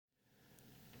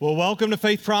Well, welcome to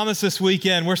Faith Promise this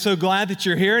weekend. We're so glad that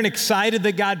you're here and excited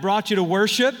that God brought you to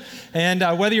worship. And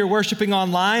whether you're worshiping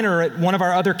online or at one of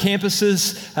our other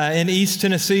campuses in East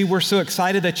Tennessee, we're so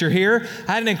excited that you're here.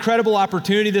 I had an incredible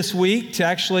opportunity this week to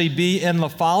actually be in La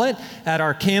Follette at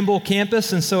our Campbell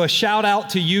campus. And so a shout out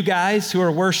to you guys who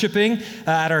are worshiping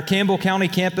at our Campbell County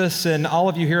campus and all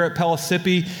of you here at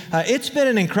Pellissippi. It's been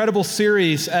an incredible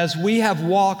series as we have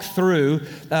walked through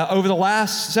over the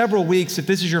last several weeks. If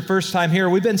this is your first time here,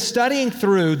 we've been studying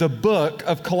through the book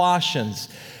of Colossians.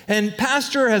 And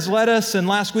Pastor has led us, and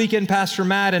last weekend, Pastor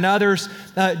Matt and others,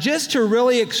 just to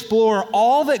really explore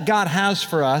all that God has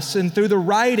for us and through the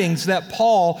writings that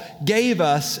Paul gave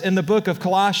us in the book of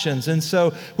Colossians. And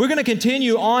so we're going to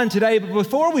continue on today. But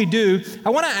before we do, I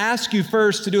want to ask you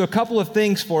first to do a couple of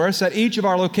things for us at each of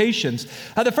our locations.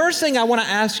 The first thing I want to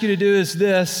ask you to do is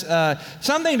this,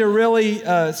 something to really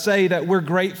say that we're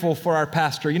grateful for our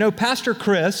pastor. You know, Pastor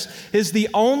Chris is the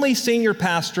only senior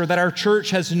pastor that our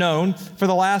church has known for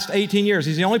the last 18 years.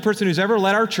 He's the only person who's ever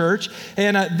led our church.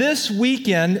 And this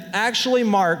weekend actually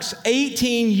marks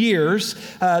 18 years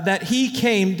that he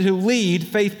came to lead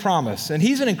Faith Promise. And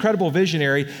he's an incredible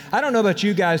visionary. I don't know about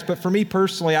you guys, but for me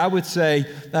personally, I would say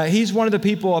he's one of the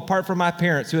people, apart from my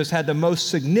parents, who has had the most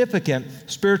significant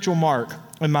spiritual mark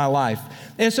in my life.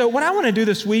 And so what I want to do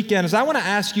this weekend is I want to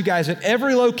ask you guys at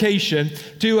every location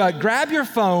to grab your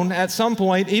phone at some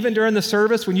point, even during the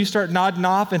service when you start nodding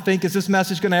off and think, is this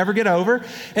message going to ever get over?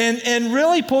 And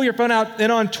really pull your phone out.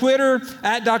 And on Twitter,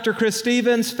 at Dr. Chris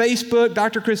Stevens, Facebook,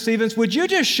 Dr. Chris Stevens, would you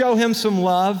just show him some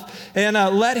love and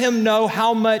let him know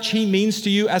how much he means to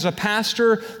you as a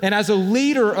pastor and as a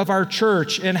leader of our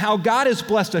church and how God has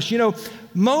blessed us. You know,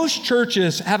 most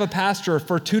churches have a pastor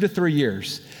for 2 to 3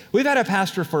 years. We've had a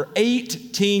pastor for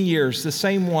 18 years, the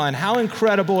same one. How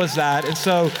incredible is that? And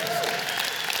so,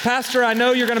 Pastor, I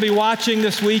know you're going to be watching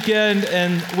this weekend,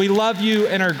 and we love you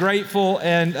and are grateful.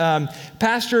 And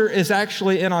Pastor is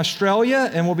actually in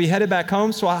Australia and will be headed back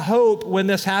home. So I hope when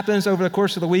this happens over the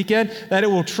course of the weekend that it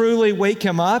will truly wake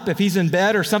him up if he's in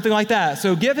bed or something like that.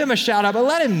 So give him a shout out, but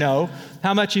let him know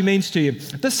how much he means to you.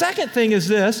 The second thing is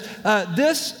this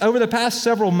over the past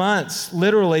several months,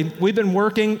 literally, we've been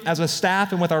working as a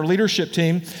staff and with our leadership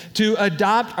team to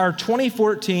adopt our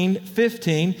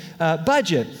 2014-15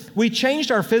 budget. We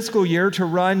changed our fiscal year to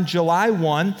run July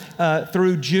 1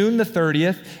 through June the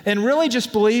 30th, and really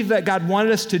just believe that God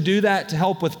wanted us to do that to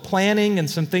help with planning and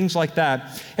some things like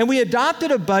that. And we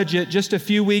adopted a budget just a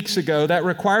few weeks ago that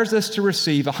requires us to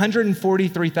receive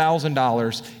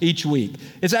 $143,000 each week.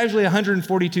 It's actually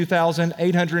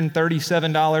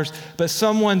 $142,837, but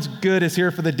someone's good is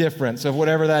here for the difference of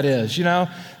whatever that is, you know?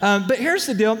 But here's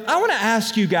the deal. I want to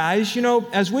ask you guys, you know,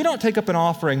 as we don't take up an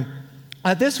offering,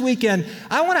 this weekend,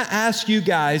 I want to ask you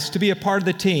guys to be a part of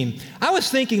the team. I was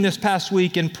thinking this past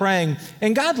week and praying,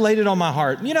 and God laid it on my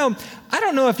heart. You know, I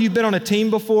don't know if you've been on a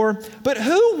team before, but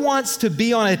who wants to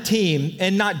be on a team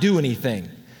and not do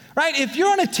anything? Right? If you're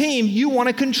on a team, you want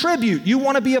to contribute. You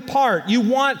want to be a part. You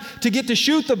want to get to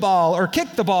shoot the ball or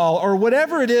kick the ball or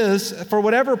whatever it is for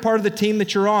whatever part of the team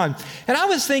that you're on. And I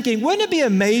was thinking, wouldn't it be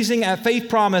amazing at Faith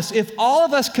Promise if all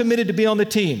of us committed to be on the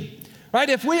team? Right?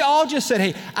 If we all just said,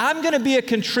 hey, I'm going to be a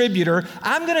contributor,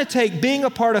 I'm going to take being a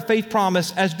part of Faith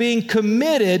Promise as being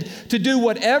committed to do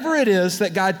whatever it is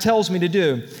that God tells me to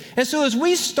do. And so as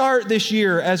we start this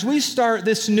year, as we start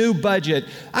this new budget,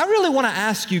 I really want to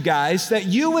ask you guys that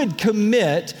you would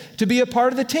commit to be a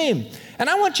part of the team. And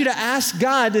I want you to ask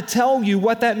God to tell you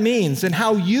what that means and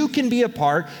how you can be a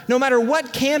part, no matter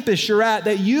what campus you're at,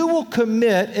 that you will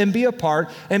commit and be a part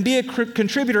and be a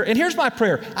contributor. And here's my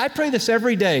prayer. I pray this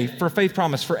every day for Faith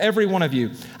Promise, for every one of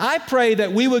you. I pray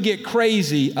that we would get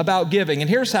crazy about giving. And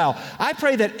here's how. I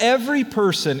pray that every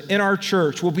person in our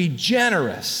church will be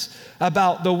generous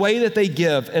about the way that they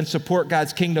give and support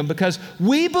God's kingdom, because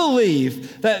we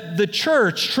believe that the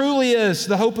church truly is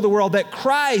the hope of the world, that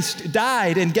Christ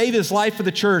died and gave his life for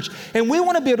the church, and we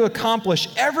want to be able to accomplish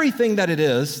everything that it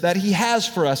is that he has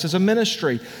for us as a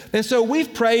ministry. And so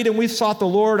we've prayed and we've sought the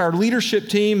Lord. Our leadership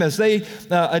team, as they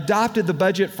adopted the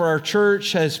budget for our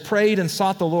church, has prayed and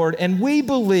sought the Lord, and we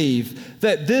believe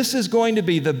that this is going to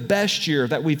be the best year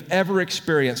that we've ever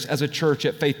experienced as a church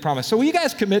at Faith Promise. So will you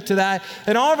guys commit to that?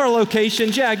 And all of our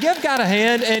locations, yeah, give God a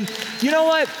hand. And you know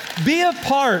what? Be a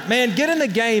part, man. Get in the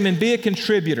game and be a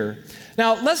contributor.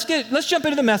 Now, let's jump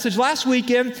into the message. Last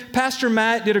weekend, Pastor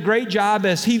Matt did a great job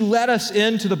as he led us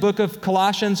into the book of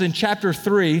Colossians in chapter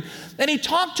 3. And he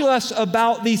talked to us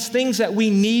about these things that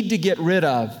we need to get rid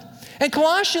of. And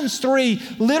Colossians 3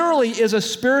 literally is a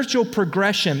spiritual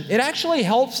progression. It actually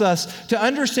helps us to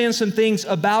understand some things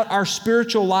about our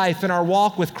spiritual life and our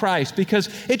walk with Christ because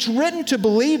it's written to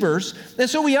believers, and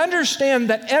so we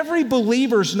understand that every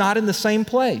believer's not in the same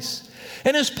place.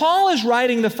 And as Paul is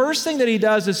writing, the first thing that he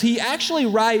does is he actually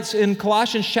writes in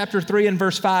Colossians chapter 3 and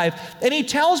verse 5, and he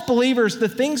tells believers the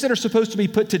things that are supposed to be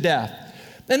put to death.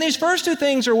 And these first two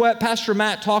things are what Pastor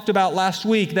Matt talked about last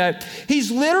week, that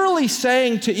he's literally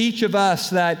saying to each of us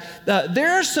that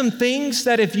there are some things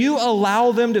that if you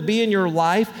allow them to be in your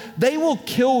life, they will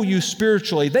kill you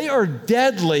spiritually. They are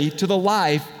deadly to the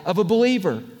life of a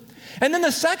believer. And then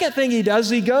the second thing he does,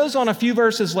 he goes on a few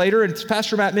verses later, and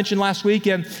Pastor Matt mentioned last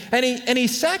weekend, and he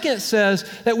second says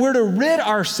that we're to rid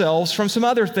ourselves from some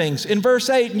other things. In verse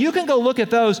 8, and you can go look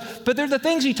at those, but they're the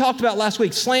things he talked about last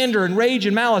week, slander and rage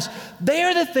and malice. They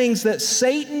are the things that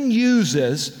Satan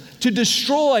uses to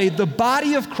destroy the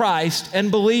body of Christ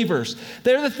and believers.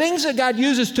 They're the things that God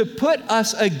uses to put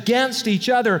us against each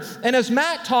other. And as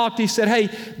Matt talked, he said, hey,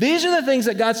 these are the things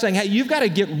that God's saying, hey, you've got to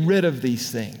get rid of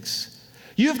these things.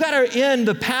 You've got to end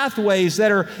the pathways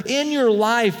that are in your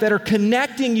life that are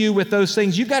connecting you with those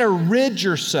things. You've got to rid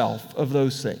yourself of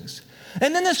those things.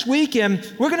 And then this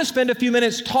weekend, we're going to spend a few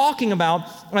minutes talking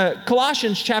about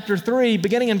Colossians chapter 3,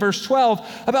 beginning in verse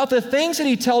 12, about the things that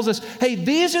he tells us, hey,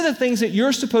 these are the things that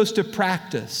you're supposed to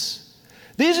practice.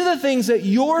 These are the things that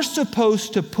you're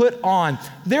supposed to put on.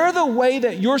 They're the way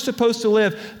that you're supposed to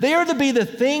live. They are to be the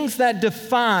things that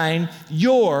define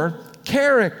your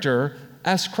character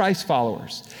as Christ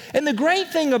followers. And the great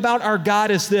thing about our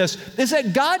God is this, is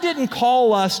that God didn't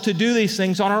call us to do these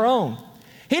things on our own.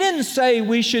 He didn't say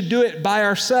we should do it by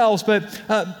ourselves, but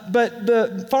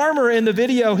the farmer in the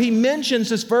video, he mentions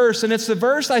this verse, and it's the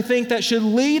verse I think that should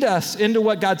lead us into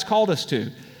what God's called us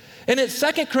to. And it's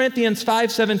 2 Corinthians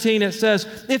 5:17, it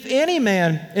says, if any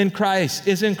man in Christ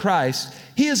is in Christ,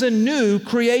 he is a new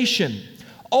creation.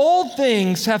 Old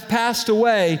things have passed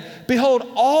away. Behold,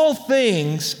 all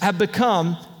things have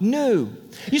become new.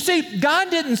 You see, God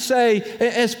didn't say,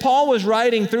 as Paul was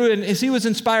writing through and as he was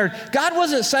inspired, God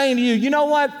wasn't saying to you, you know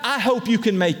what? I hope you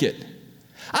can make it.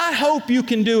 I hope you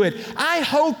can do it. I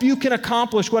hope you can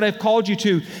accomplish what I've called you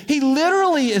to. He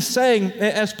literally is saying,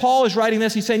 as Paul is writing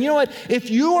this, he's saying, you know what? If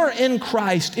you are in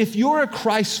Christ, if you're a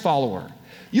Christ follower,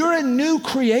 you're a new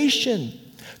creation.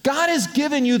 God has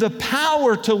given you the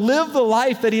power to live the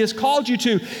life that He has called you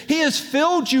to. He has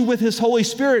filled you with His Holy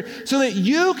Spirit so that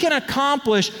you can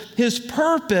accomplish His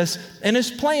purpose and His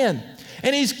plan.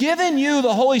 And He's given you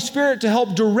the Holy Spirit to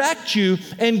help direct you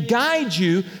and guide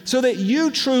you so that you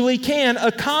truly can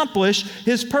accomplish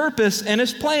His purpose and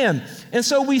His plan. And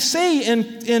so we see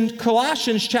in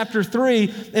Colossians chapter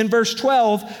 3 in verse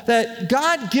 12 that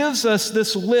God gives us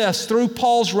this list through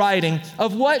Paul's writing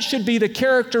of what should be the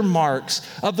character marks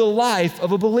of the life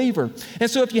of a believer. And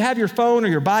so if you have your phone or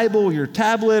your Bible or your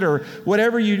tablet or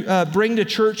whatever you bring to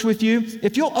church with you,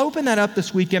 if you'll open that up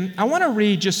this weekend, I want to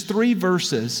read just 3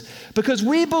 verses because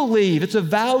we believe it's a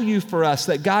value for us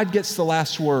that God gets the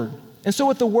last word. And so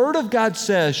what the Word of God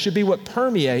says should be what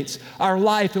permeates our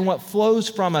life and what flows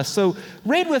from us. So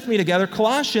read with me together,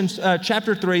 Colossians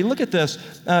chapter 3. Look at this,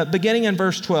 beginning in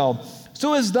verse 12.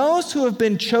 So as those who have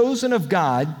been chosen of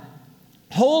God,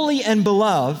 holy and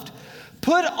beloved,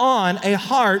 put on a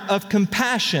heart of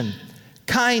compassion,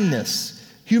 kindness,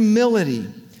 humility,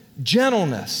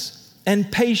 gentleness,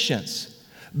 and patience,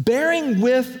 bearing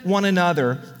with one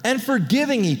another and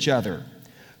forgiving each other.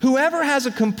 Whoever has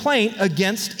a complaint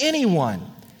against anyone,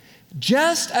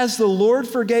 just as the Lord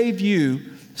forgave you,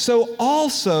 so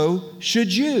also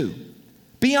should you.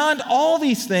 Beyond all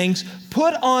these things,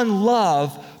 put on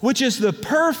love, which is the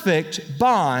perfect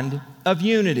bond of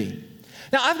unity.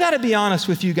 Now, I've got to be honest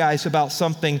with you guys about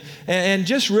something and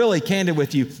just really candid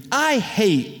with you. I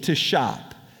hate to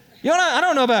shop. You know, I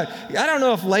don't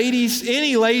know if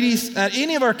any ladies at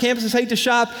any of our campuses hate to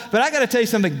shop, but I got to tell you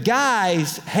something,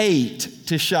 guys hate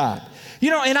to shop. You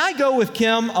know, and I go with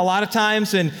Kim a lot of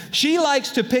times, and she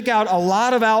likes to pick out a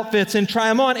lot of outfits and try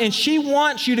them on, and she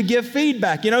wants you to give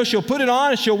feedback. You know, she'll put it on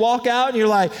and she'll walk out, and you're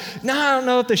like, no, I don't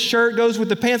know if the shirt goes with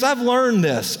the pants. I've learned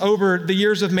this over the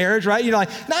years of marriage, right? You're like,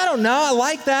 no, I don't know, I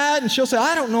like that. And she'll say,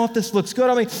 I don't know if this looks good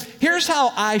on me. Here's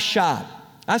how I shop.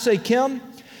 I say, Kim,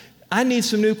 I need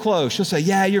some new clothes. She'll say,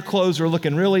 yeah, your clothes are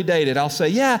looking really dated. I'll say,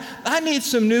 yeah, I need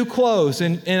some new clothes.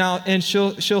 And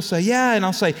she'll say, yeah. And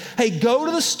I'll say, hey, go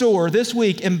to the store this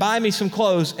week and buy me some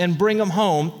clothes and bring them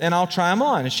home and I'll try them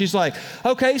on. And she's like,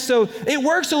 okay, so it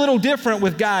works a little different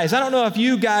with guys. I don't know if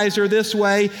you guys are this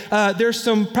way. There's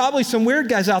probably some weird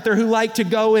guys out there who like to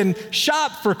go and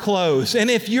shop for clothes. And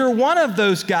if you're one of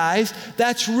those guys,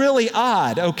 that's really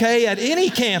odd, okay, at any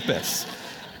campus.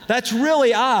 That's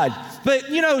really odd. But,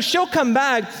 she'll come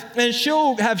back and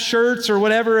she'll have shirts or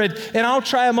whatever, and I'll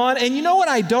try them on. And you know what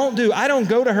I don't do? I don't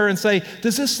go to her and say,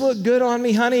 does this look good on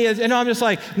me, honey? And I'm just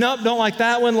like, nope, don't like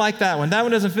that one, like that one. That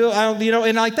one doesn't feel,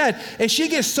 and like that. And she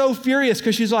gets so furious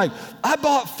because she's like, I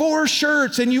bought 4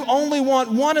 shirts and you only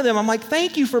want one of them. I'm like,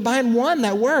 thank you for buying one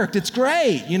that worked. It's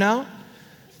great,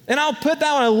 And I'll put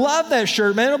that one. I love that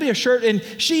shirt, man. It'll be a shirt. And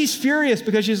she's furious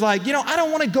because she's like, I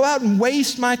don't want to go out and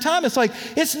waste my time. It's like,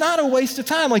 it's not a waste of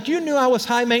time. Like, you knew I was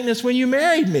high maintenance when you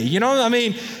married me.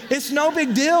 It's no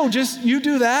big deal. Just you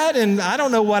do that. And I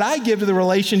don't know what I give to the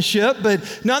relationship, but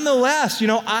nonetheless,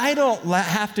 I don't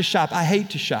have to shop. I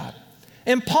hate to shop.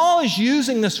 And Paul is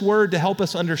using this word to help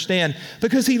us understand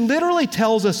because he literally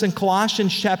tells us in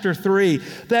Colossians chapter 3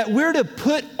 that we're to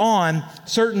put on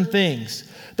certain things.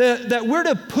 That we're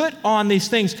to put on these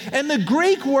things. And the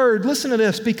Greek word, listen to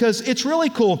this because it's really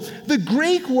cool. The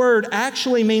Greek word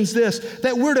actually means this,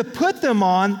 that we're to put them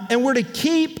on and we're to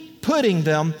keep putting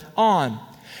them on.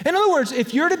 In other words,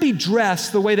 if you're to be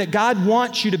dressed the way that God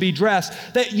wants you to be dressed,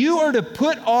 that you are to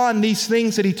put on these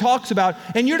things that he talks about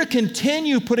and you're to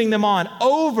continue putting them on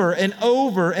over and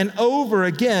over and over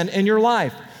again in your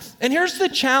life. And here's the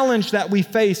challenge that we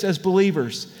face as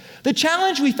believers. The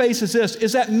challenge we face is this,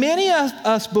 is that many of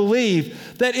us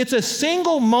believe that it's a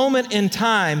single moment in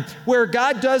time where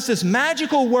God does this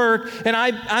magical work and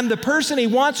I'm the person he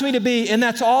wants me to be and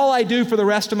that's all I do for the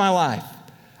rest of my life.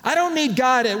 I don't need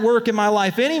God at work in my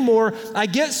life anymore. I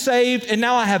get saved and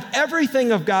now I have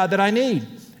everything of God that I need.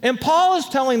 And Paul is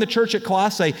telling the church at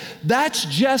Colossae, that's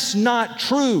just not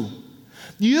true.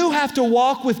 You have to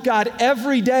walk with God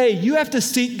every day. You have to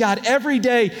seek God every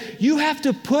day. You have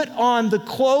to put on the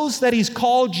clothes that he's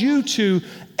called you to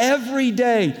every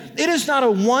day. It is not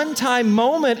a one-time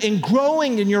moment in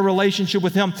growing in your relationship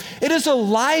with him. It is a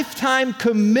lifetime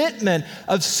commitment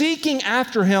of seeking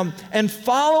after him and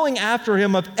following after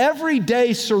him, of every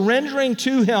day surrendering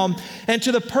to him and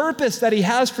to the purpose that he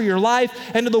has for your life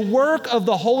and to the work of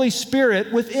the Holy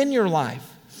Spirit within your life.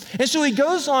 And so he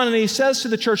goes on and he says to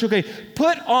the church, okay,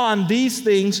 put on these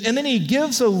things, and then he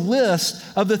gives a list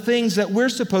of the things that we're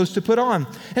supposed to put on.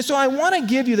 And so I want to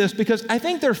give you this because I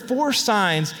think there are 4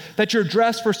 signs that you're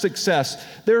dressed for success.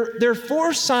 There are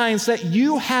 4 signs that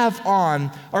you have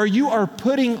on or you are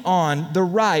putting on the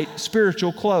right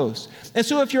spiritual clothes. And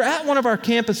so if you're at one of our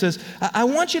campuses, I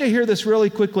want you to hear this really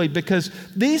quickly because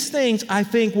these things, I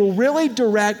think, will really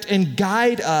direct and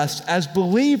guide us as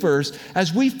believers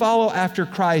as we follow after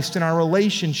Christ in our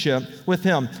relationship with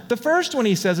him. The first one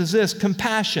he says is this,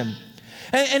 compassion.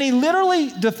 And he literally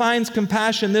defines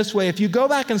compassion this way. If you go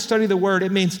back and study the word,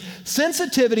 it means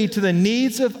sensitivity to the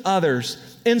needs of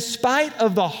others in spite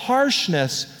of the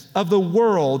harshness of the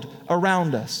world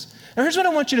around us. Now, here's what I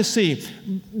want you to see.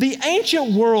 The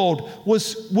ancient world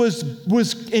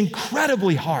was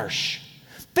incredibly harsh.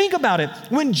 Think about it.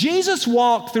 When Jesus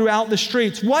walked throughout the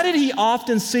streets, what did he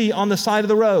often see on the side of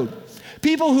the road?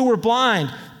 People who were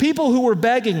blind, people who were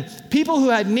begging, people who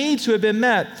had needs who had been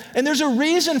met. And there's a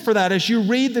reason for that as you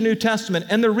read the New Testament.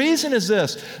 And the reason is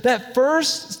this, that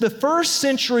the first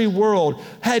century world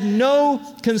had no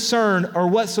concern or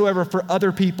whatsoever for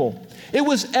other people. It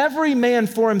was every man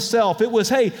for himself. It was,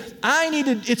 hey,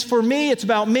 it's for me, it's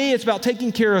about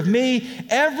taking care of me.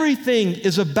 Everything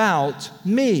is about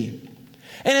me.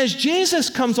 And as Jesus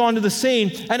comes onto the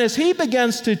scene, and as he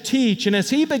begins to teach, and as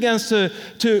he begins to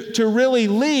really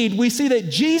lead, we see that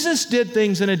Jesus did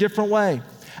things in a different way.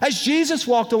 As Jesus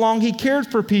walked along, he cared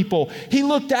for people. He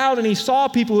looked out and he saw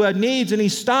people who had needs, and he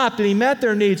stopped and he met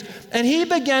their needs. And he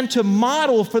began to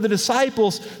model for the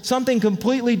disciples something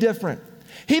completely different.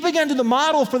 He began to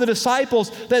model for the disciples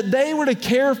that they were to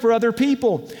care for other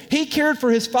people. He cared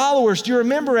for his followers. Do you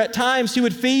remember at times he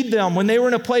would feed them when they were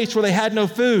in a place where they had no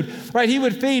food, right? He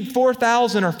would feed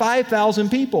 4,000 or 5,000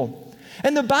 people.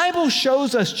 And the Bible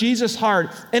shows us Jesus' heart,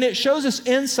 and it shows us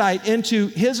insight into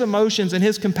his emotions and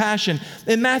his compassion.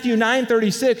 In Matthew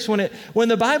 9:36, when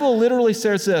the Bible literally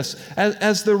says this,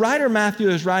 as the writer Matthew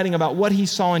is writing about what he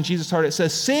saw in Jesus' heart, it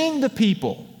says, seeing the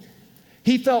people,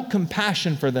 he felt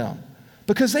compassion for them,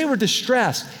 because they were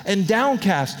distressed and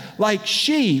downcast like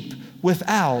sheep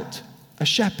without a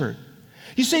shepherd.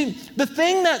 You see, the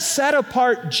thing that set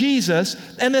apart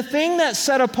Jesus and the thing that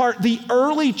set apart the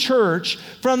early church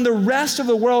from the rest of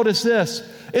the world is this,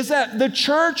 is that the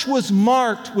church was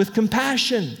marked with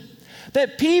compassion.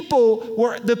 That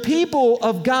the people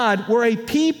of God were a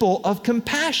people of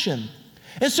compassion.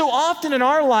 And so often in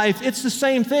our life, it's the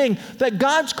same thing that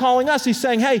God's calling us. He's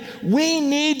saying, hey, we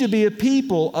need to be a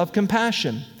people of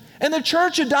compassion. And the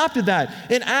church adopted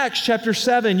that. In Acts chapter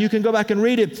 7, you can go back and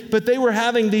read it, but they were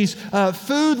having these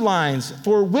food lines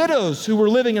for widows who were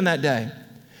living in that day.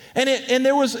 And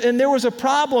there was a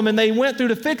problem, and they went through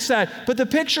to fix that. But the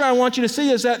picture I want you to see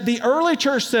is that the early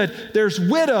church said, there's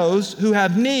widows who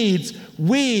have needs,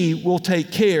 we will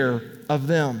take care of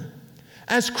them.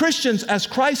 As Christians, as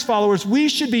Christ followers, we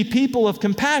should be people of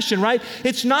compassion, right?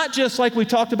 It's not just like we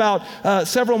talked about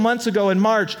several months ago in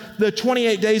March, the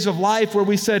 28 days of life where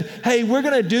we said, hey, we're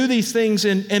going to do these things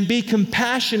and be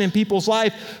compassionate in people's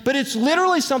life. But it's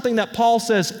literally something that Paul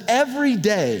says every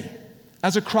day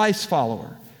as a Christ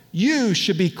follower, you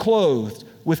should be clothed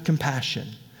with compassion.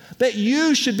 That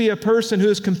you should be a person who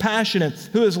is compassionate,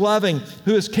 who is loving,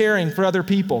 who is caring for other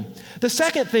people. The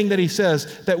second thing that he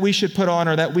says that we should put on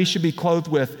or that we should be clothed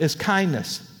with is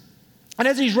kindness. And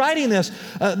as he's writing this,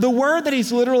 the word that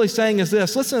he's literally saying is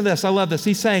this. Listen to this. I love this.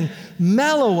 He's saying,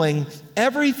 mellowing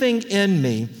everything in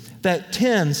me that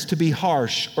tends to be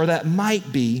harsh or that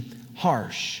might be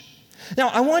harsh. Now,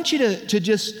 I want you to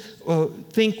just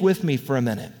think with me for a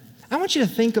minute. I want you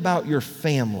to think about your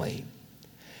family.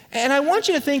 And I want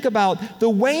you to think about the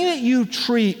way that you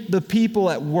treat the people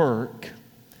at work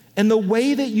and the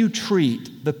way that you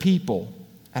treat the people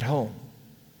at home.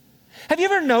 Have you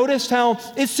ever noticed how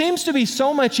it seems to be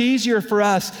so much easier for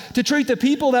us to treat the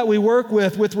people that we work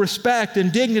with respect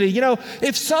and dignity? You know,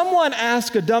 if someone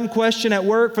asks a dumb question at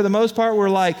work, for the most part, we're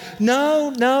like,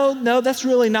 no, that's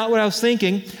really not what I was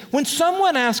thinking. When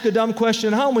someone asks a dumb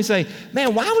question at home, we say,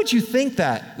 man, why would you think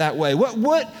that way?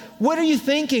 What are you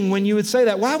thinking when you would say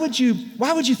that? Why would you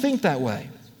think that way?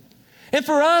 And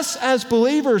for us as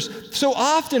believers, so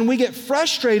often we get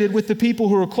frustrated with the people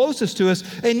who are closest to us,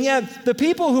 and yet the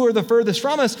people who are the furthest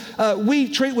from us, we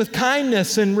treat with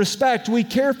kindness and respect. We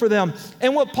care for them.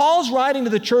 And what Paul's writing to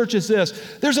the church is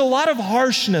this. There's a lot of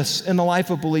harshness in the life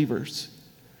of believers.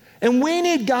 And we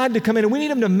need God to come in, and we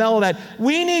need Him to mellow that.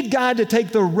 We need God to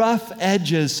take the rough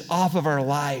edges off of our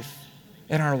life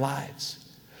and our lives.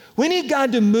 We need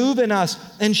God to move in us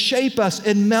and shape us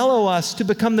and mellow us to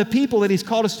become the people that He's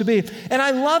called us to be. And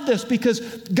I love this because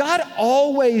God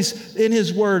always, in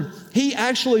His Word, He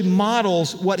actually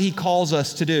models what He calls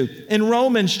us to do. In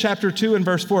Romans chapter 2 and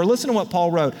verse 4, listen to what Paul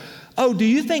wrote. Oh, do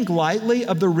you think lightly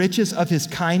of the riches of His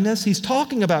kindness? He's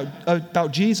talking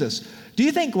about Jesus. Do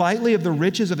you think lightly of the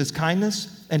riches of His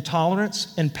kindness and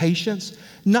tolerance and patience,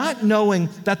 not knowing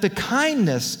that the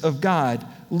kindness of God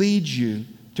leads you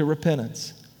to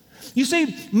repentance? You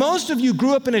see, most of you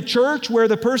grew up in a church where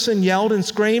the person yelled and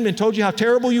screamed and told you how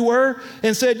terrible you were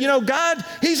and said, you know, God,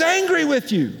 He's angry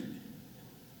with you.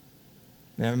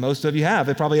 And most of you have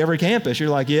at probably every campus. You're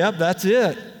like, yep, that's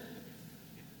it.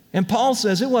 And Paul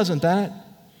says it wasn't that.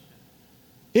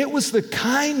 It was the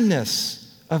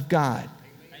kindness of God.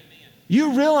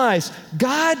 You realize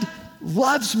God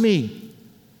loves me.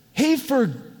 He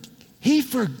forgave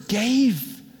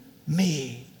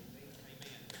me.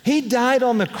 He died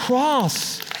on the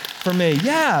cross for me.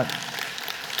 Yeah.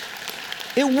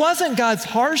 It wasn't God's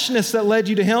harshness that led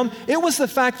you to Him. It was the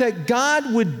fact that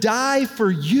God would die for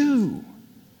you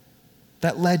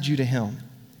that led you to Him.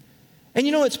 And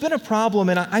you know, it's been a problem,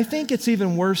 and I think it's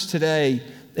even worse today.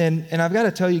 And I've got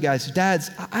to tell you guys,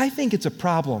 dads, I think it's a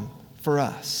problem for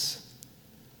us.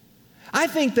 I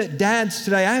think that dads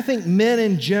today, I think men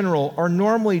in general are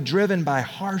normally driven by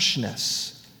harshness,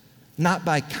 not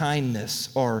by kindness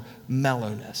or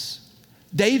mellowness.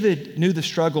 David knew the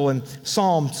struggle in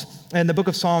Psalms, in the book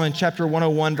of Psalm in chapter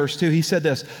 101, verse 2. He said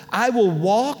this, I will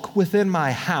walk within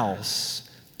my house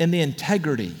in the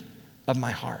integrity of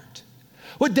my heart.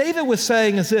 What David was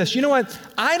saying is this, you know what?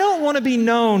 I don't want to be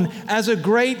known as a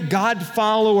great God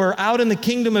follower out in the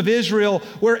kingdom of Israel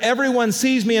where everyone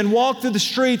sees me and walk through the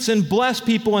streets and bless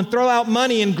people and throw out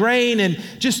money and grain and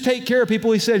just take care of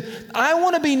people. He said, I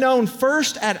want to be known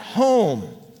first at home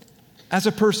as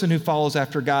a person who follows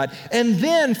after God. And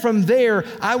then from there,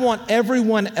 I want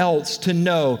everyone else to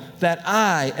know that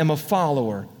I am a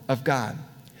follower of God.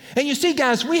 And you see,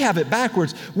 guys, we have it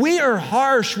backwards. We are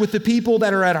harsh with the people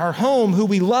that are at our home who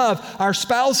we love, our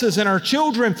spouses and our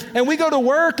children. And we go to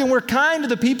work and we're kind to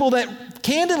the people that,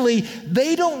 candidly,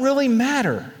 they don't really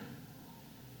matter.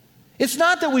 It's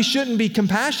not that we shouldn't be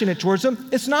compassionate towards them.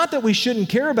 It's not that we shouldn't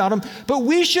care about them, but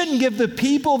we shouldn't give the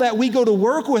people that we go to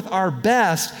work with our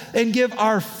best and give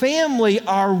our family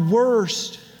our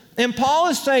worst. And Paul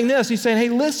is saying this. He's saying, hey,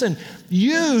 listen,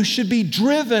 you should be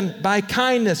driven by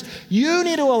kindness. You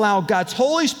need to allow God's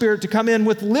Holy Spirit to come in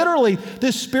with literally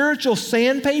this spiritual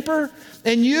sandpaper,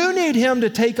 and you need Him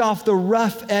to take off the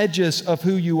rough edges of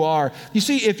who you are. You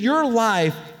see, if your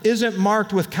life isn't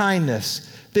marked with kindness,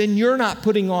 then you're not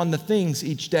putting on the things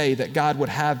each day that God would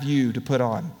have you to put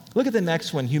on. Look at the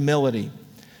next one, humility.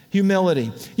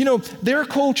 Humility. You know, their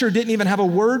culture didn't even have a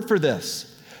word for this.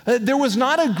 There was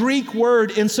not a Greek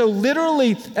word, and so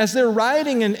literally, as they're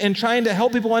writing and trying to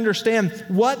help people understand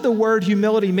what the word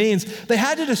humility means, they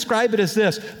had to describe it as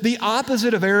this, the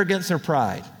opposite of arrogance or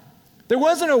pride. There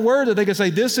wasn't a word that they could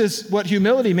say, this is what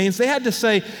humility means. They had to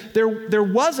say there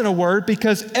wasn't a word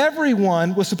because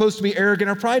everyone was supposed to be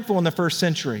arrogant or prideful in the first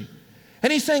century.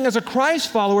 And he's saying as a Christ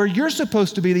follower, you're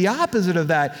supposed to be the opposite of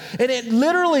that. And it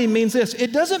literally means this.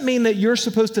 It doesn't mean that you're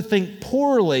supposed to think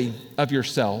poorly of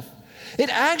yourself. It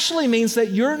actually means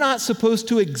that you're not supposed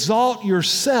to exalt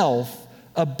yourself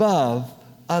above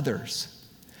others.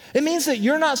 It means that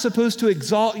you're not supposed to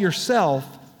exalt yourself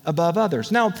above others.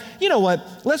 Now, you know what?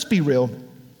 Let's be real.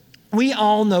 We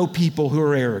all know people who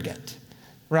are arrogant,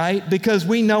 right? Because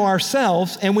we know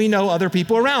ourselves and we know other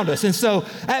people around us. And so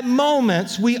at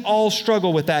moments, we all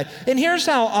struggle with that. And here's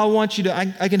how I want you to,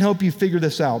 I can help you figure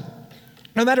this out.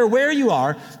 No matter where you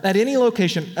are, at any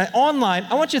location, online,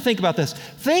 I want you to think about this.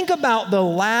 Think about the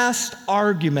last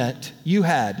argument you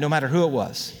had, no matter who it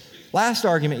was. Last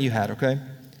argument you had, okay?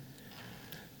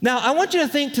 Now, I want you to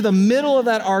think to the middle of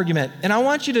that argument, and I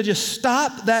want you to just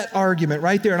stop that argument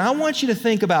right there, and I want you to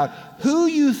think about who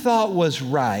you thought was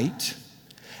right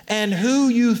and who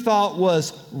you thought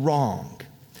was wrong.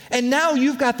 And now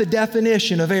you've got the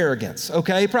definition of arrogance,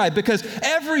 okay? Pride. Because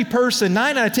every person,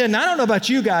 9 out of 10, I don't know about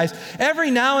you guys, every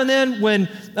now and then when,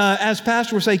 as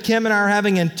Pastor would say, Kim and I are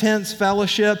having intense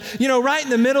fellowship, you know, right in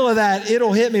the middle of that,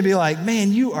 it'll hit me and be like,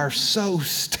 man, you are so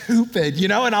stupid, you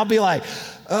know? And I'll be like,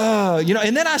 oh, you know,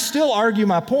 and then I still argue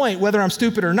my point, whether I'm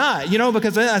stupid or not, you know,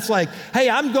 because that's like, hey,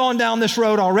 I'm going down this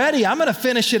road already. I'm going to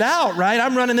finish it out, right?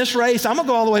 I'm running this race. I'm going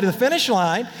to go all the way to the finish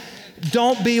line.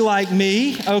 Don't be like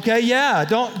me, okay? Yeah,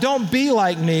 don't be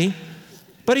like me.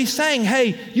 But he's saying,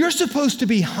 hey, you're supposed to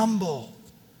be humble,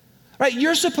 right?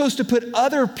 You're supposed to put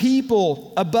other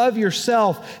people above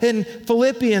yourself. In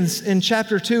Philippians in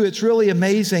chapter 2, it's really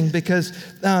amazing because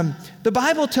the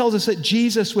Bible tells us that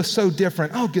Jesus was so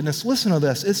different. Oh, goodness, listen to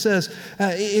this. It says,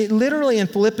 literally in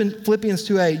Philippians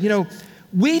 2:8, you know,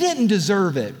 we didn't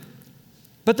deserve it,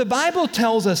 but the Bible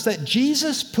tells us that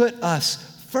Jesus put us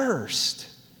first.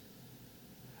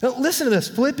 Now, listen to this,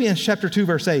 Philippians chapter 2,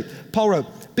 verse 8. Paul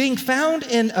wrote, being found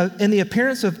in the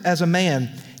appearance as a man,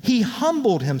 he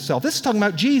humbled himself. This is talking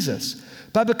about Jesus.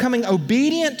 By becoming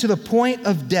obedient to the point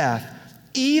of death,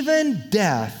 even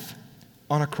death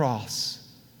on a cross.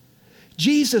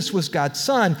 Jesus was God's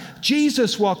son.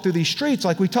 Jesus walked through these streets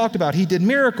like we talked about. He did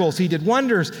miracles. He did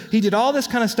wonders. He did all this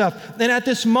kind of stuff. And at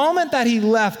this moment that he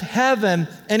left heaven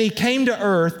and he came to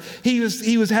earth, he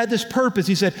had this purpose.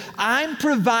 He said, I'm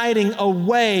providing a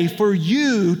way for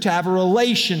you to have a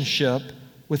relationship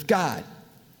with God.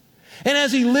 And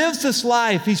as he lives this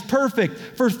life, he's perfect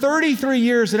for 33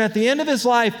 years. And at the end of his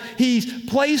life, he's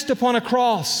placed upon a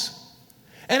cross.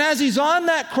 And as he's on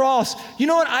that cross, you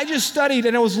know what? I just studied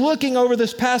and I was looking over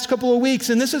this past couple of weeks,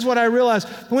 and this is what I realized.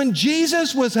 When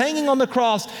Jesus was hanging on the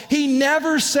cross, he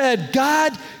never said,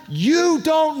 God, you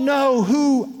don't know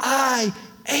who I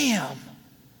am.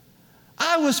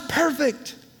 I was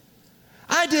perfect.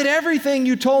 I did everything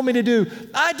you told me to do.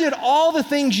 I did all the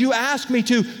things you asked me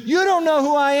to. You don't know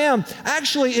who I am.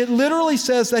 Actually, it literally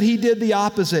says that he did the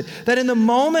opposite. That in the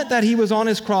moment that he was on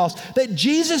his cross, that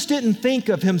Jesus didn't think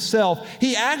of himself.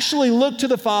 He actually looked to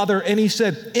the Father and he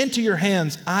said, into your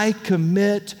hands, I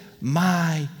commit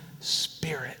my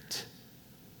spirit.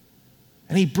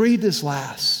 And he breathed his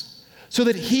last so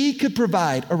that he could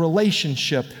provide a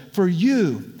relationship for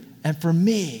you and for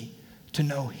me to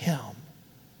know him.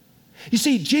 You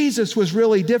see, Jesus was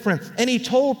really different. And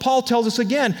Paul tells us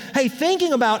again, hey,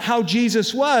 thinking about how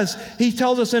Jesus was, he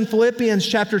tells us in Philippians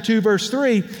chapter 2, verse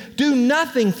 3, do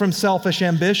nothing from selfish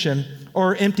ambition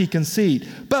or empty conceit,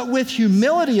 but with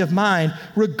humility of mind,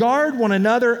 regard one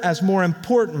another as more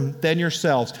important than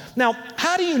yourselves. Now,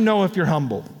 how do you know if you're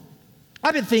humble?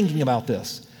 I've been thinking about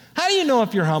this. How do you know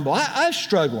if you're humble? I'm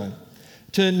struggling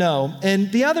to know.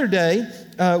 And the other day,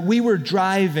 we were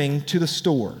driving to the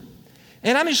store.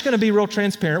 And I'm just going to be real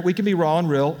transparent. We can be raw and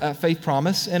real at Faith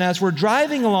Promise. And as we're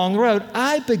driving along the road,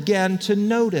 I began to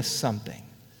notice something.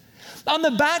 On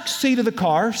the back seat of the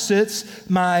car sits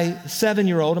my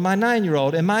 7-year-old and my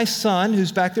 9-year-old, and my son,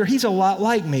 who's back there, he's a lot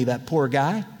like me, that poor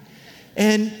guy.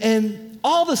 And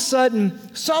all of a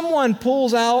sudden, someone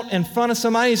pulls out in front of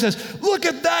somebody and says, "Look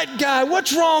at that guy,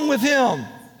 what's wrong with him?"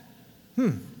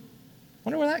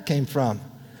 Wonder where that came from.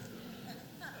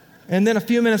 And then a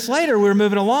few minutes later, we were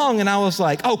moving along, and I was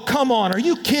like, "Oh, come on, are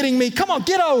you kidding me? Come on,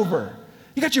 get over.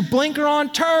 You got your blinker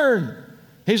on, turn."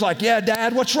 He's like, "Yeah,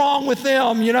 Dad, what's wrong with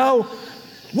them, you know?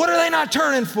 What are they not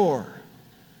turning for?"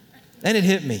 And it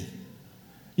hit me.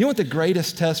 You know what the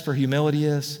greatest test for humility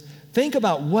is? Think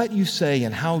about what you say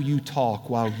and how you talk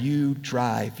while you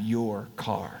drive your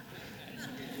car.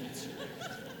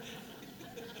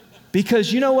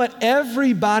 Because you know what?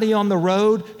 Everybody on the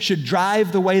road should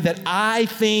drive the way that I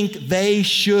think they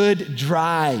should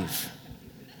drive.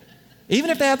 Even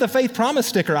if they have the Faith Promise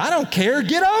sticker, I don't care.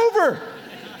 Get over.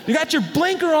 You got your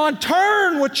blinker on,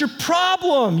 turn. What's your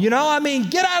problem? You know, I mean,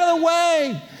 get out of the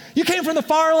way. You came from the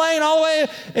far lane all the way.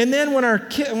 And then when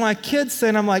my kids say,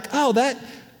 and I'm like, "Oh,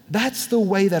 that's the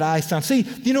way that I sound." See,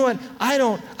 you know what?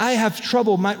 I have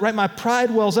trouble. My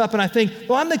pride wells up and I think,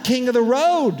 well, I'm the king of the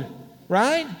road,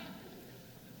 right?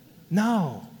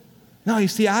 No, you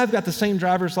see, I've got the same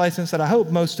driver's license that I hope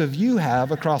most of you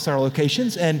have across our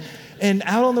locations. And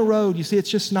out on the road, you see, it's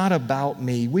just not about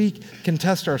me. We can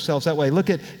test ourselves that way. Look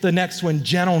at the next one,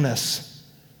 gentleness.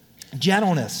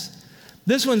 Gentleness.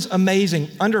 This one's amazing.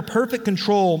 Under perfect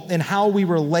control in how we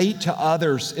relate to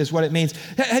others is what it means.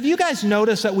 Have you guys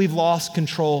noticed that we've lost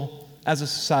control as a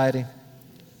society?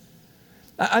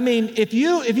 I mean, if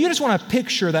you just want to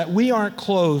picture that we aren't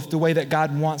clothed the way that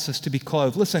God wants us to be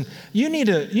clothed, listen, you need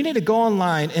to go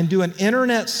online and do an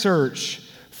internet search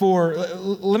for,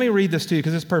 let me read this to you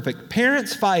because it's perfect.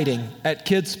 Parents fighting at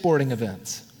kids' sporting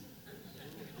events.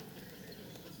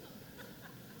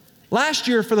 Last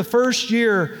year, for the first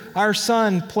year, our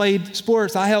son played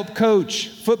sports. I helped coach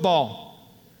football.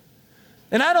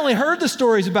 And I'd only heard the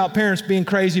stories about parents being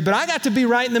crazy, but I got to be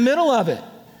right in the middle of it.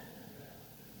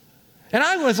 And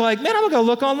I was like, man, I'm going to go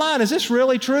look online. Is this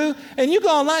really true? And you go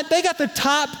online, they got the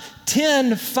top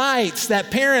 10 fights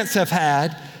that parents have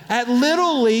had at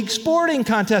Little League sporting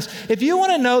contests. If you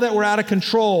want to know that we're out of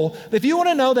control, if you want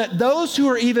to know that those who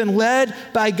are even led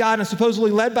by God and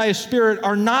supposedly led by His Spirit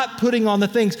are not putting on the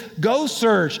things, go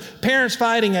search parents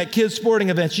fighting at kids' sporting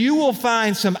events. You will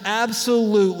find some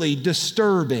absolutely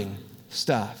disturbing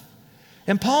stuff.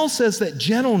 And Paul says that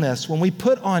gentleness, when we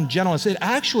put on gentleness, it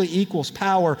actually equals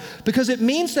power because it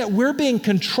means that we're being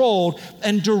controlled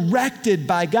and directed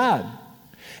by God.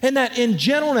 And that in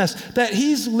gentleness, that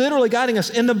He's literally guiding us.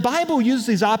 And the Bible uses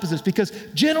these opposites because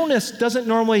gentleness doesn't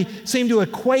normally seem to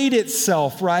equate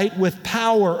itself, right, with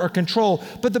power or control.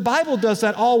 But the Bible does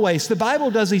that always. The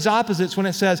Bible does these opposites when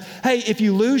it says, hey, if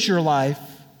you lose your life,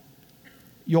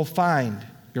 you'll find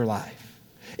your life.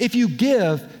 If you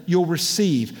give, you'll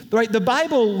receive. Right? The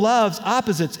Bible loves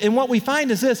opposites. And what we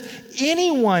find is this: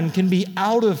 anyone can be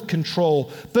out of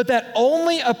control, but that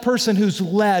only a person who's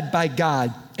led by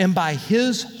God and by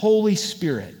His Holy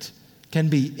Spirit can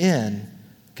be in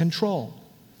control.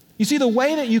 You see, the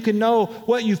way that you can know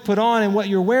what you've put on and what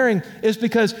you're wearing is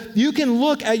because you can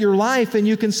look at your life and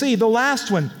you can see. The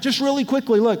last one, just really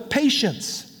quickly, look,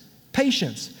 patience.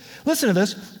 Patience. Listen to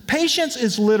this. Patience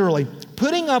is literally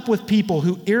putting up with people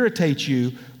who irritate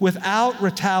you without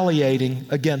retaliating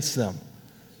against them.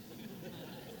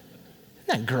 Isn't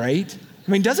that great?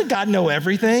 I mean, doesn't God know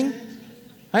everything?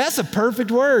 That's a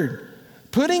perfect word.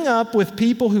 Putting up with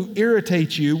people who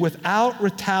irritate you without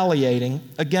retaliating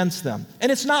against them. And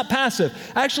it's not passive.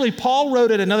 Actually, Paul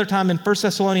wrote it another time in 1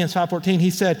 Thessalonians 5:14.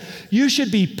 He said, you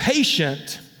should be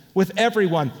patient with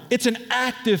everyone. It's an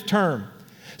active term.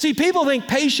 See, people think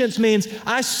patience means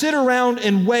I sit around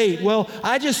and wait. Well,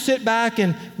 I just sit back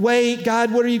and wait.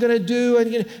 God, what are you going to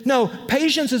do? No,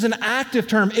 patience is an active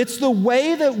term. It's the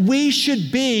way that we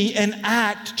should be and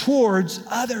act towards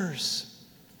others.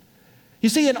 You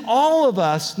see, and all of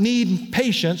us need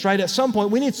patience, right? At some point,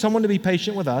 we need someone to be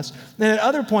patient with us. And at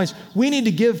other points, we need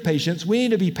to give patience. We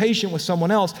need to be patient with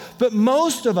someone else. But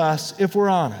most of us, if we're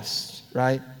honest,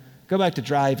 right? Go back to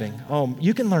driving. Oh,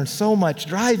 you can learn so much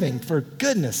driving, for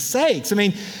goodness sakes. I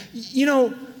mean,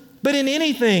 but in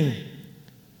anything,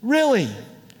 really,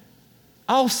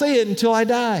 I'll say it until I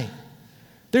die.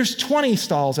 There's 20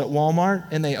 stalls at Walmart,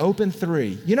 and they open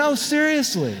 3.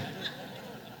 Seriously.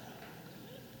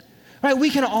 Right, we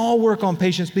can all work on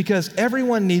patience because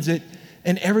everyone needs it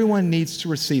and everyone needs to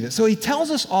receive it. So he tells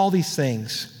us all these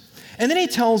things. And then he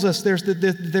tells us there's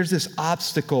this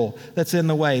obstacle that's in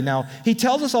the way. Now, he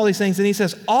tells us all these things and he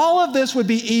says, all of this would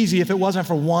be easy if it wasn't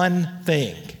for one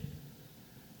thing.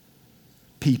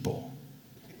 People.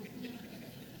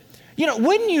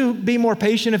 Wouldn't you be more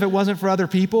patient if it wasn't for other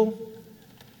people?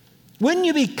 Wouldn't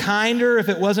you be kinder if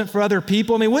it wasn't for other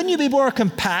people? Wouldn't you be more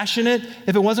compassionate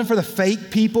if it wasn't for the fake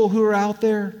people who are out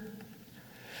there?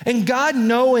 And God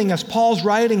knowing, as Paul's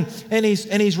writing, and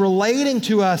he's relating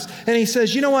to us, and he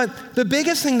says, you know what? The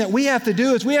biggest thing that we have to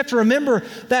do is we have to remember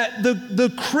that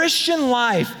the Christian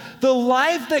life, the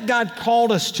life that God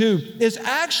called us to, is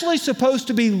actually supposed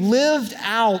to be lived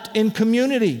out in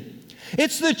community.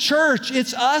 It's the church.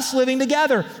 It's us living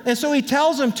together. And so he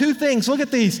tells them two things. Look at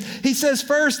these. He says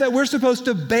first that we're supposed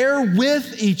to bear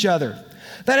with each other.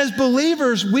 That as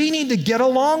believers, we need to get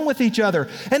along with each other.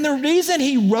 And the reason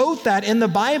he wrote that in the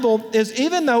Bible is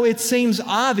even though it seems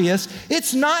obvious,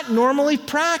 it's not normally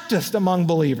practiced among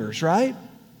believers, right?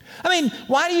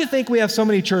 Why do you think we have so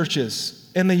many churches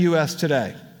in the U.S.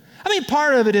 today?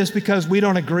 Part of it is because we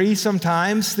don't agree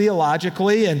sometimes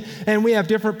theologically, and we have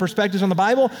different perspectives on the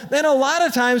Bible. Then a lot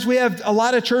of times we have a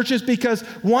lot of churches because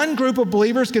one group of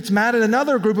believers gets mad at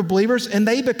another group of believers, and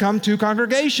they become two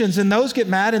congregations, and those get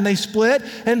mad and they split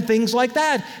and things like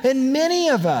that. And many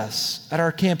of us at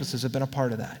our campuses have been a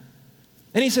part of that.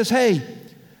 And he says, hey,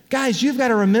 guys, you've got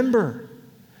to remember,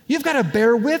 you've got to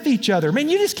bear with each other.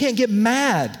 You just can't get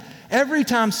mad every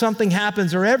time something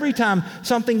happens or every time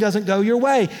something doesn't go your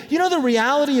way. The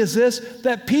reality is this,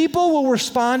 that people will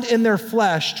respond in their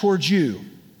flesh towards you.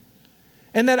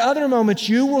 And that other moments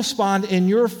you will respond in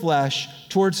your flesh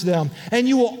towards them. And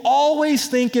you will always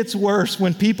think it's worse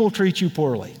when people treat you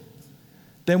poorly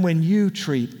than when you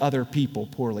treat other people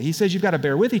poorly. He says you've got to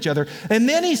bear with each other. And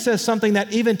then he says something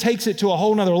that even takes it to a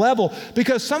whole nother level,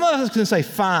 because some of us can say,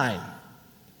 fine,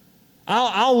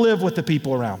 I'll live with the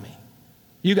people around me.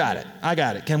 You got it. I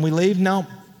got it. Can we leave? No,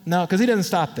 because he doesn't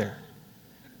stop there.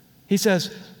 He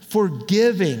says,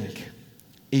 forgiving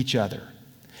each other.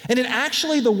 And it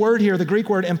actually, the word here, the Greek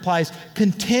word, implies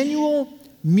continual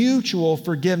mutual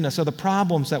forgiveness of the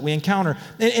problems that we encounter.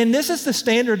 And this is the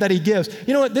standard that he gives.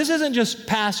 You know what? This isn't just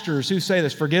pastors who say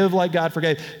this, forgive like God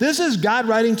forgave. This is God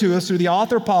writing to us through the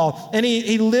author Paul. And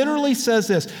he literally says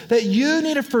this, that you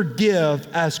need to forgive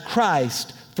as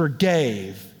Christ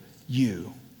forgave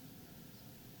you.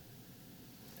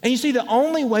 And you see, the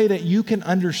only way that you can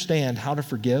understand how to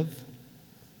forgive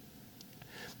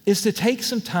is to take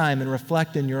some time and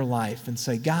reflect in your life and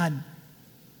say, God,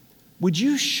 would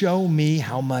you show me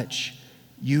how much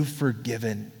you've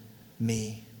forgiven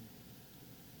me?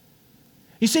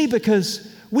 You see,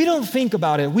 because we don't think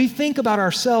about it. We think about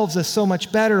ourselves as so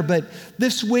much better, but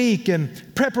this week in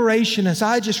preparation, as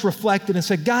I just reflected and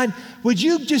said, God, would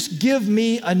you just give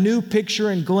me a new picture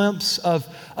and glimpse of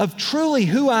truly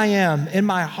who I am in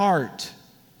my heart,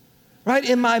 right?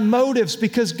 In my motives,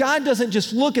 because God doesn't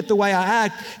just look at the way I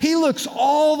act. He looks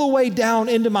all the way down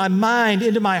into my mind,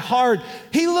 into my heart.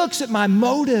 He looks at my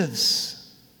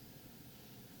motives.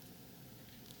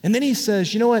 And then he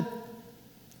says, you know what?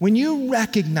 When you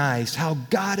recognize how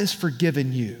God has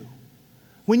forgiven you,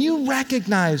 when you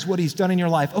recognize what he's done in your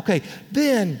life, okay,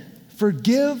 then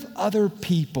forgive other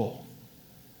people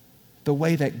the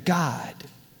way that God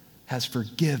has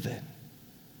forgiven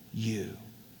you.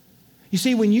 You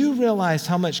see, when you realize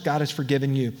how much God has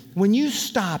forgiven you, when you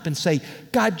stop and say,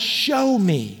 God, show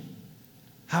me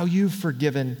how you've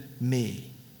forgiven me,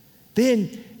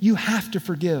 then you have to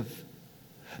forgive.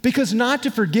 Because not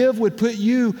to forgive would put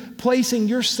you placing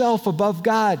yourself above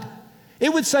God.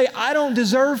 It would say, I don't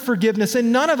deserve forgiveness.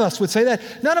 And none of us would say that.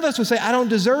 None of us would say, I don't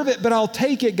deserve it, but I'll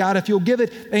take it, God, if you'll give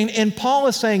it. And Paul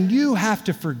is saying, you have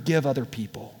to forgive other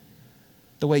people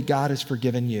the way God has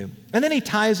forgiven you. And then he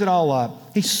ties it all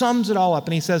up. He sums it all up.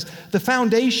 And he says, the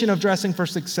foundation of dressing for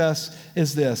success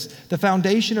is this. The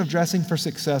foundation of dressing for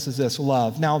success is this,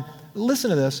 love. Now, listen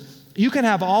to this. You can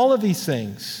have all of these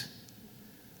things,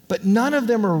 but none of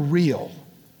them are real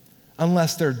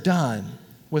unless they're done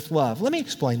with love. Let me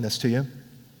explain this to you.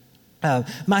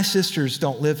 My sisters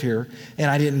don't live here, and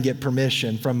I didn't get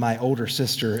permission from my older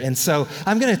sister. And so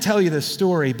I'm going to tell you this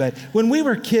story, but when we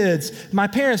were kids, my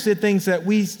parents did things that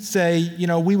we say,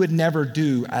 we would never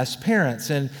do as parents.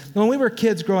 And when we were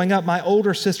kids growing up, my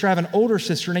older sister, I have an older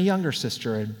sister and a younger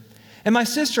sister. And my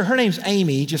sister, her name's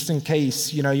Amy, just in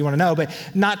case, you want to know, but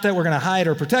not that we're going to hide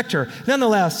or protect her.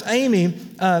 Nonetheless, Amy,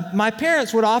 my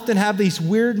parents would often have these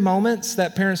weird moments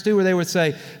that parents do where they would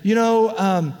say,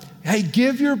 hey,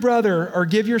 give your brother or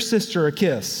give your sister a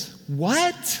kiss.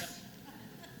 What?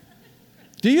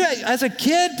 As a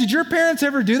kid, did your parents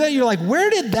ever do that? You're like, where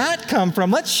did that come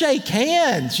from? Let's shake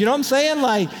hands. You know what I'm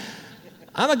saying?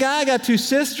 I'm a guy, I got 2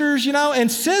 sisters,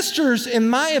 and sisters, in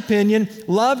my opinion,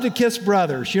 love to kiss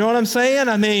brothers. You know what I'm saying?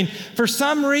 I mean, for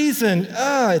some reason,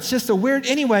 it's just a weird,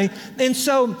 anyway. And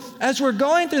so as we're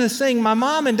going through this thing, my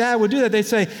mom and dad would do that. They'd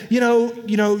say,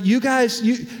 you guys,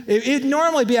 it'd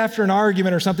normally be after an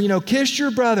argument or something, kiss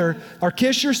your brother or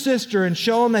kiss your sister and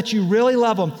show them that you really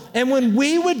love them. And when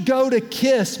we would go to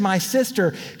kiss my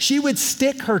sister, she would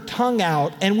stick her tongue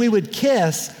out and we would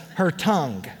kiss her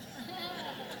tongue.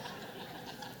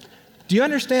 Do you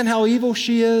understand how evil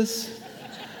she is?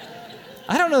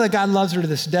 I don't know that God loves her to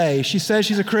this day. She says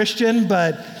she's a Christian,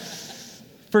 but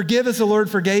forgive as the Lord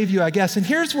forgave you, I guess. And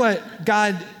here's what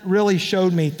God really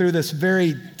showed me through this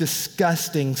very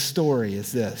disgusting story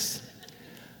is this.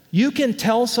 You can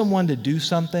tell someone to do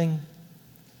something,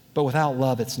 but without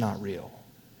love, it's not real.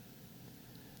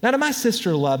 Now, did my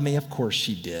sister love me? Of course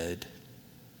she did.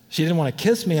 She didn't want to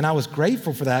kiss me, and I was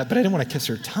grateful for that, but I didn't want to kiss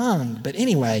her tongue. But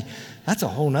anyway, that's a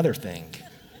whole nother thing.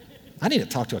 I need to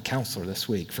talk to a counselor this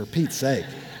week, for Pete's sake.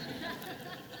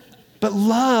 But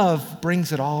love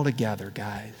brings it all together,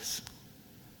 guys.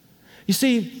 You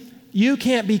see, you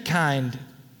can't be kind,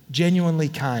 genuinely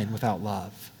kind, without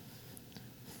love.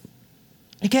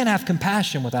 You can't have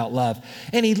compassion without love.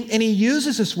 And he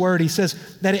uses this word, he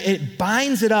says that it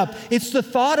binds it up. It's the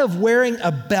thought of wearing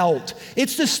a belt.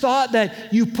 It's this thought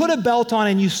that you put a belt on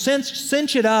and you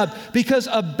cinch it up because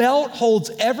a belt holds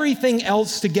everything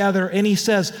else together. And he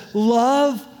says,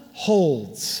 love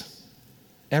holds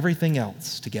everything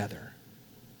else together.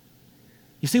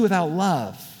 You see, without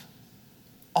love,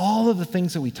 all of the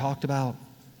things that we talked about,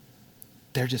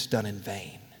 they're just done in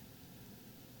vain.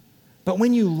 But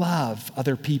when you love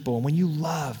other people, and when you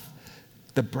love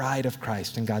the bride of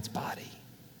Christ in God's body,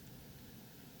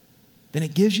 then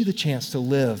it gives you the chance to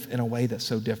live in a way that's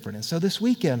so different. And so this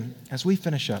weekend, as we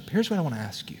finish up, here's what I want to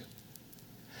ask you.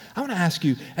 I want to ask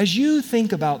you, as you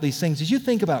think about these things, as you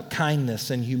think about kindness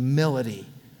and humility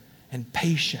and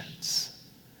patience,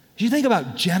 as you think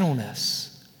about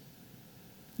gentleness,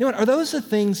 are those the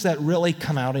things that really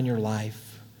come out in your life?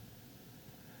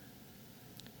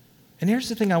 And here's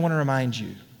the thing I want to remind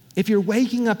you. If you're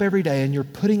waking up every day and you're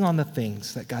putting on the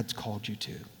things that God's called you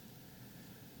to,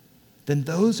 then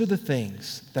those are the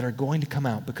things that are going to come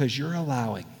out because you're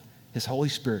allowing His Holy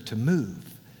Spirit to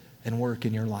move and work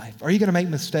in your life. Are you going to make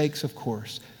mistakes? Of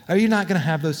course. Are you not going to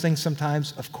have those things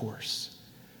sometimes? Of course.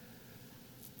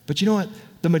 But you know what?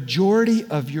 The majority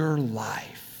of your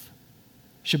life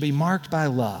should be marked by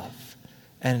love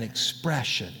and an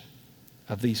expression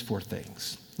of these 4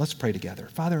 things. Let's pray together.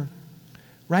 Father,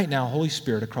 right now, Holy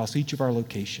Spirit, across each of our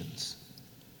locations,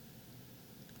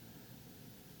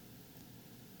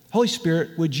 Holy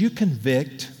Spirit, would you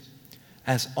convict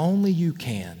as only you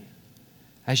can,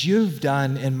 as you've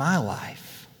done in my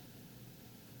life?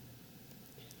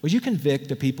 Would you convict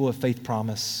the people of Faith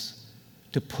Promise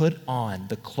to put on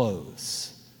the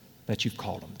clothes that you've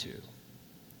called them to?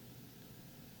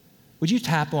 Would you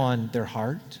tap on their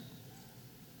heart?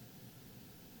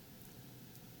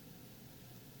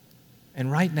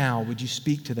 And right now, would you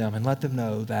speak to them and let them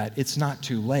know that it's not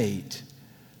too late?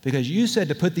 Because you said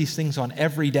to put these things on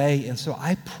every day, and so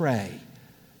I pray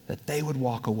that they would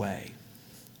walk away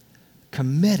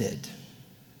committed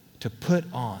to put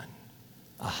on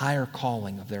a higher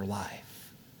calling of their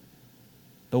life.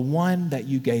 The one that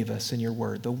you gave us in your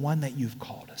word, the one that you've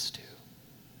called us to.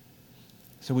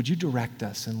 So would you direct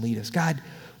us and lead us? God,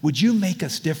 would you make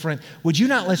us different? Would you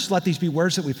not just let these be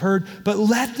words that we've heard, but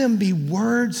let them be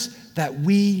words that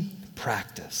we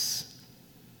practice.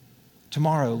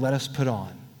 Tomorrow, let us put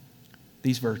on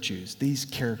these virtues, these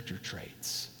character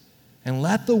traits, and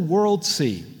let the world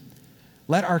see,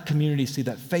 let our community see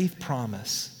that Faith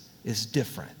Promise is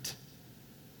different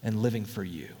and living for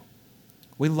you.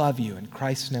 We love you. In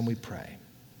Christ's name we pray.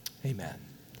 Amen.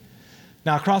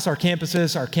 Now, across our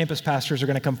campuses, our campus pastors are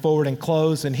going to come forward and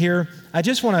close. And here, I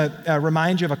just want to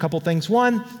remind you of a couple things.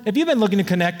 One, if you've been looking to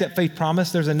connect at Faith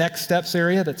Promise, there's a Next Steps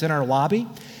area that's in our lobby.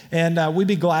 And we'd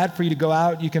be glad for you to go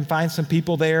out. You can find some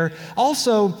people there.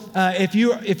 Also, if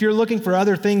you're looking for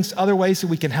other things, other ways that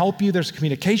we can help you, there's a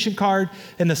communication card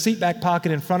in the seat back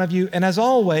pocket in front of you. And as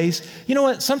always, you know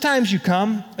what? Sometimes you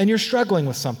come and you're struggling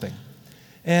with something.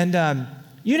 And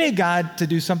you need God to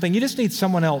do something. You just need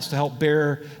someone else to help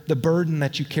bear the burden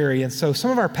that you carry. And so some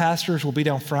of our pastors will be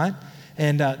down front,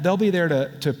 and they'll be there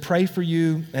to pray for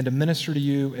you and to minister to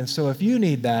you. And so if you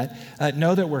need that,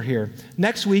 know that we're here.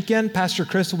 Next weekend, Pastor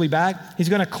Chris will be back. He's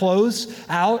going to close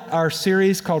out our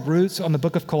series called Roots on the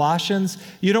book of Colossians.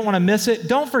 You don't want to miss it.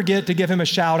 Don't forget to give him a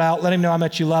shout out. Let him know how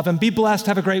much you love him. Be blessed.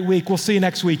 Have a great week. We'll see you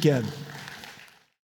next weekend.